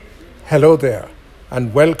Hello there,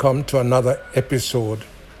 and welcome to another episode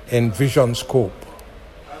in Vision Scope.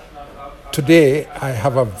 Today, I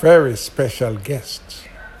have a very special guest,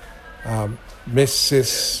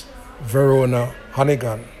 Mrs. Verona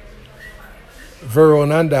Honeygan.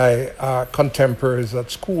 Verona and I are contemporaries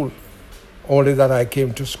at school, only that I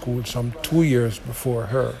came to school some 2 years before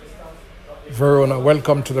her. Verona,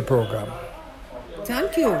 welcome to the program.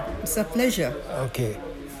 Thank you. It's a pleasure. Okay.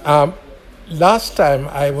 Last time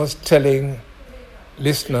I was telling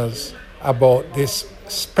listeners about this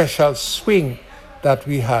special swing that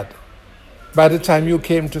we had. By the time you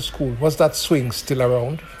came to school, was that swing still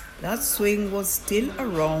around? That swing was still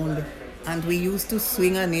around, and we used to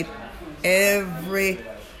swing on it every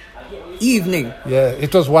evening. Yeah,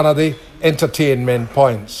 it was one of the entertainment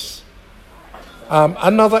points.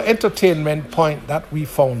 Another entertainment point that we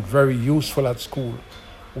found very useful at school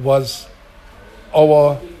was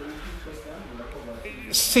our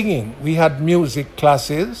singing. We had music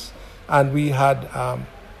classes, and we had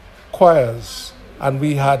choirs, and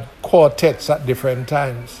we had quartets at different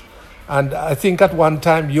times. And I think at one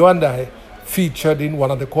time you and I featured in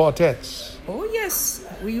one of the quartets. Oh yes,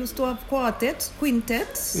 we used to have quartets,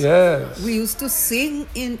 quintets. Yes. We used to sing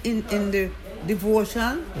in the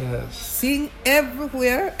devotion. Yes. Sing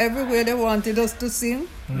everywhere they wanted us to sing.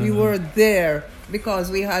 Mm-hmm. We were there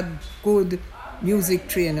because we had good music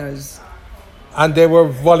trainers. And they were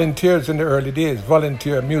volunteers in the early days,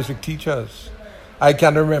 volunteer music teachers. I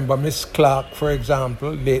can remember Miss Clark, for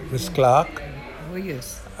example, late Miss Clark. Oh,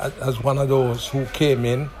 yes. As one of those who came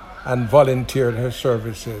in and volunteered her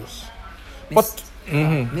services.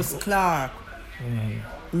 Miss Clark.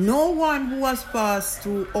 Mm-hmm. No one who has passed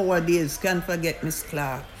through our days can forget Miss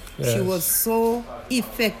Clark. Yes. She was so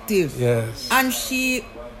effective. Yes. And she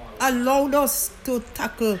allowed us to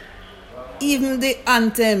tackle even the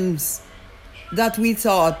anthems that we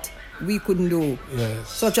thought we couldn't do. Yes.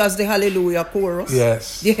 Such as the Hallelujah chorus.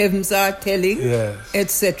 Yes. The Heavens Are Telling. Yes.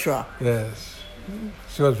 Etc. Yes.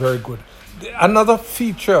 She was very good. Another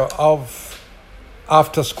feature of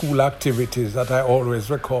after-school activities that I always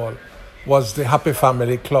recall was the Happy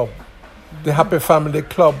Family Club. The Happy Family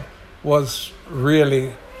Club was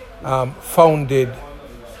really founded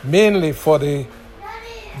mainly for the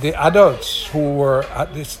adults who were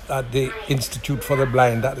at the Institute for the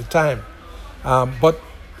Blind at the time. But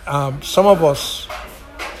some of us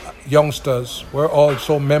youngsters were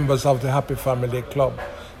also members of the Happy Family Club.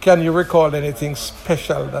 Can you recall anything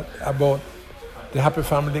special about the Happy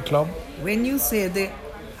Family Club? When you say the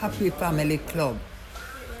Happy Family Club,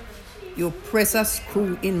 you press a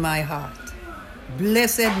screw in my heart.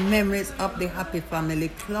 Blessed memories of the Happy Family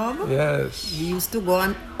Club. Yes. We used to go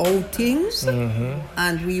on outings, mm-hmm.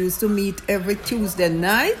 and we used to meet every Tuesday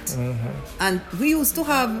night, mm-hmm. and we used to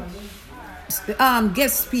have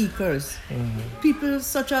guest speakers, mm-hmm. people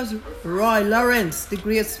such as Roy Lawrence, the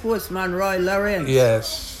great sportsman Roy Lawrence.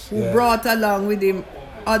 Yes. Who brought along with him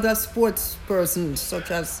other sports persons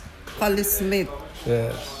such as Pally Smith.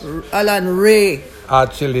 Yes. Alan Ray.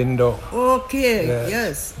 Archie Lindo. Okay,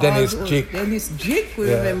 yes. Dennis Jick. Dennis Jick,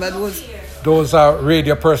 we remember those. Those are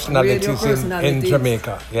radio personalities, in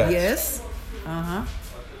Jamaica. Yes. Yes. Uh-huh.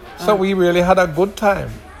 So we really had a good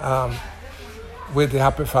time with the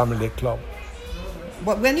Happy Family Club.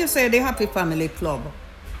 But when you say the Happy Family Club,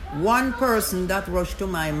 one person that rushed to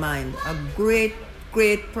my mind, a great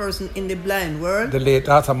person in the blind world. The late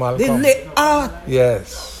Arthur Malcolm.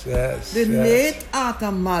 Yes. Late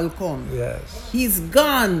Arthur Malcolm. Yes. He's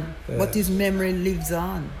gone, but his memory lives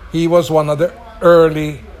on. He was one of the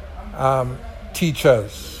early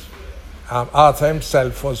teachers. Arthur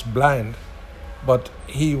himself was blind, but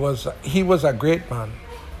he was a great man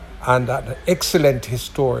and an excellent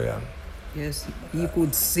historian. Yes, he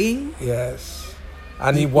could sing. Yes.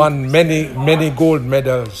 And he won many gold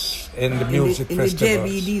medals in the music festivals. In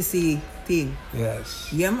the JBDC thing. Yes.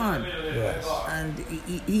 Yeah, man. Yes. And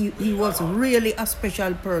he was really a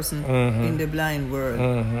special person, mm-hmm. in the blind world.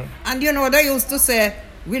 Mm-hmm. And you know, they used to say,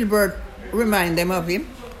 Wilbert, remind them of him.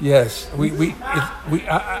 Yes.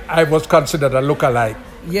 I was considered a lookalike.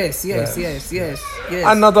 Yes.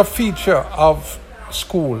 Another feature of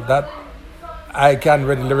school that I can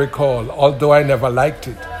readily recall, although I never liked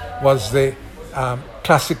it, was the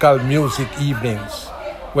classical music evenings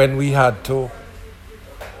when we had to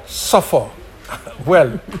suffer.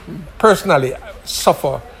 Well, personally,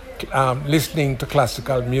 suffer listening to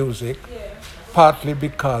classical music, partly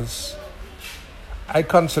because I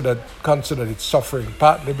considered it suffering,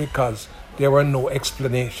 partly because there were no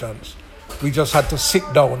explanations. We just had to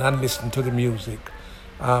sit down and listen to the music.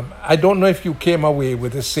 I don't know if you came away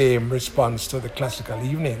with the same response to the classical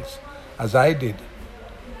evenings as I did.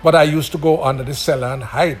 But I used to go under the cellar and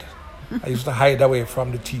hide. I used to hide away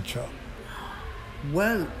from the teacher.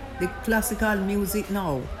 Well, the classical music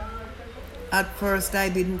now. At first, I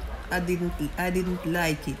didn't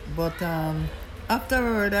like it, but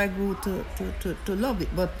afterward, I grew to love it.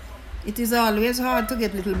 But it is always hard to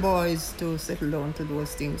get little boys to settle down to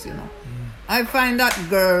those things, you know. I find that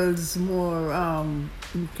girls more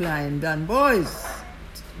inclined than boys.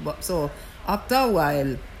 But so after a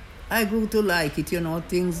while, I grew to like it, you know,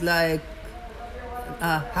 things like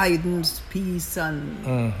Haydn's Peace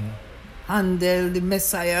and Handel, the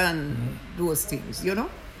Messiah, and those things, you know.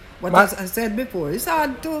 But as I said before, it's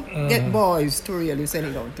hard to get boys to really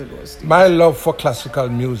settle down to those things. My love for classical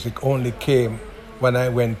music only came when I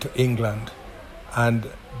went to England and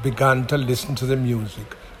began to listen to the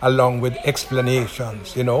music along with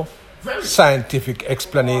explanations, you know, scientific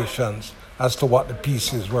explanations as to what the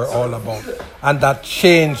pieces were all about. And that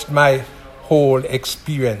changed my whole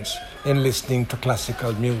experience in listening to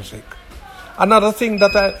classical music. Another thing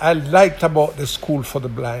that I liked about the School for the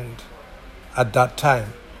Blind at that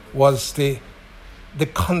time was the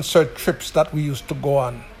concert trips that we used to go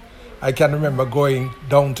on. I can remember going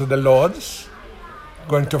down to the Lords,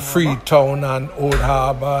 going to Freetown and Old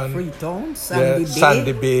Harbour and Freetown,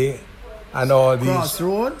 Sandy Bay and all these.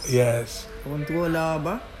 Crossroads. Yes. Going to Old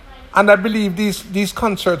Harbour. And I believe these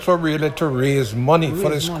concerts were really to raise money for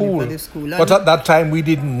the school. school. But at that time we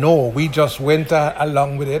didn't know. We just went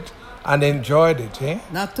along with it and enjoyed it.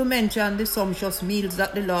 Not to mention the sumptuous meals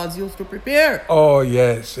that the Lords used to prepare. Oh,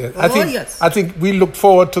 yes. Yes. I think we looked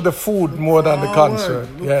forward to the food more than the concert.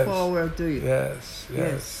 Look forward to it.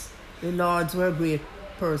 Yes. The Lords were great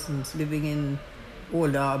persons living in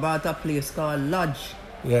Old Harbour at a place called Lodge.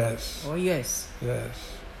 Yes. Oh, yes.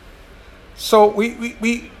 Yes. So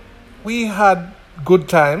we had good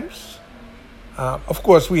times. Of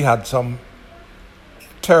course, we had some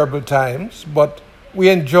terrible times, but we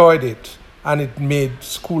enjoyed it, and it made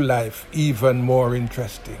school life even more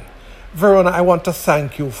interesting. Verona, I want to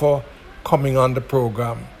thank you for coming on the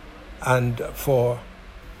program and for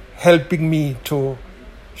helping me to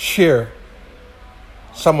share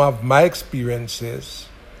some of my experiences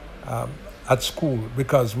at school,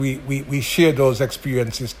 because we share those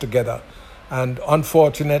experiences together. And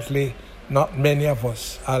unfortunately, not many of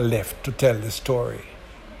us are left to tell the story.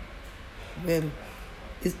 Well,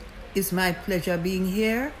 it's my pleasure being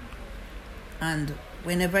here. And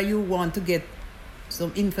whenever you want to get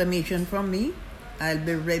some information from me, I'll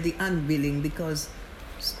be ready and willing, because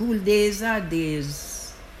school days are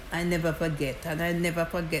days I never forget, and I never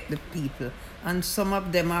forget the people. And some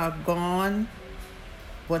of them are gone,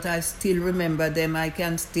 but I still remember them. I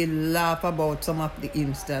can still laugh about some of the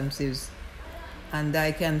instances. And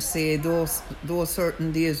I can say those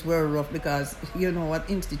certain days were rough, because you know what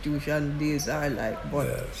institution days are like.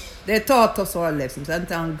 But they taught us our lessons, and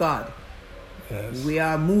thank God we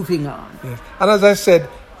are moving on. Yes. And as I said,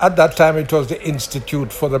 at that time it was the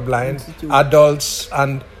Institute for the Blind. Adults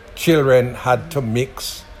and children had to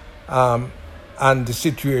mix, and the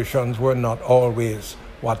situations were not always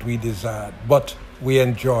what we desired, but we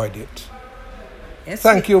enjoyed it. Yes,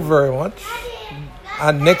 Thank you very much.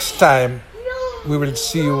 And next time, we will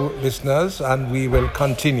see you, listeners, and we will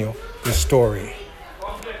continue the story.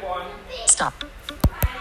 Stop.